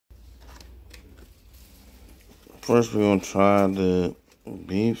first we're gonna try the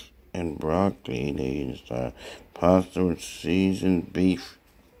beef and broccoli. They start pasta with seasoned beef,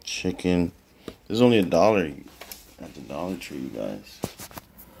 chicken. This is only $1 at the Dollar Tree, you guys.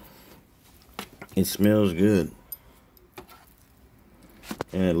 It smells good,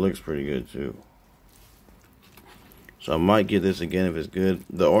 and it looks pretty good too. So I might get this again if it's good.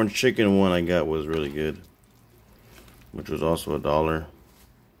 The orange chicken one I got was really good, which was also $1.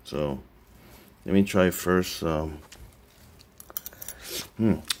 So let me try first.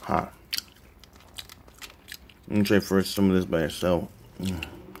 Hot. Let me try first some of this by itself, and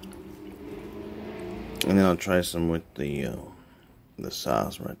then I'll try some with the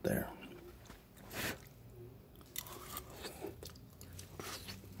sauce right there.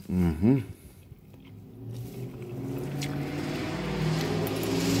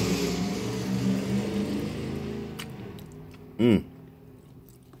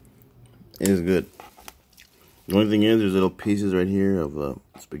 It is good. The only thing is, there's little pieces right here of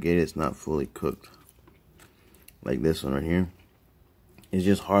spaghetti that's not fully cooked. Like this one right here. It's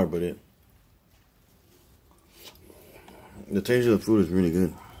just hard, but the taste of the food is really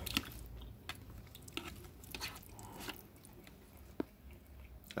good.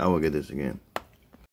 I will get this again.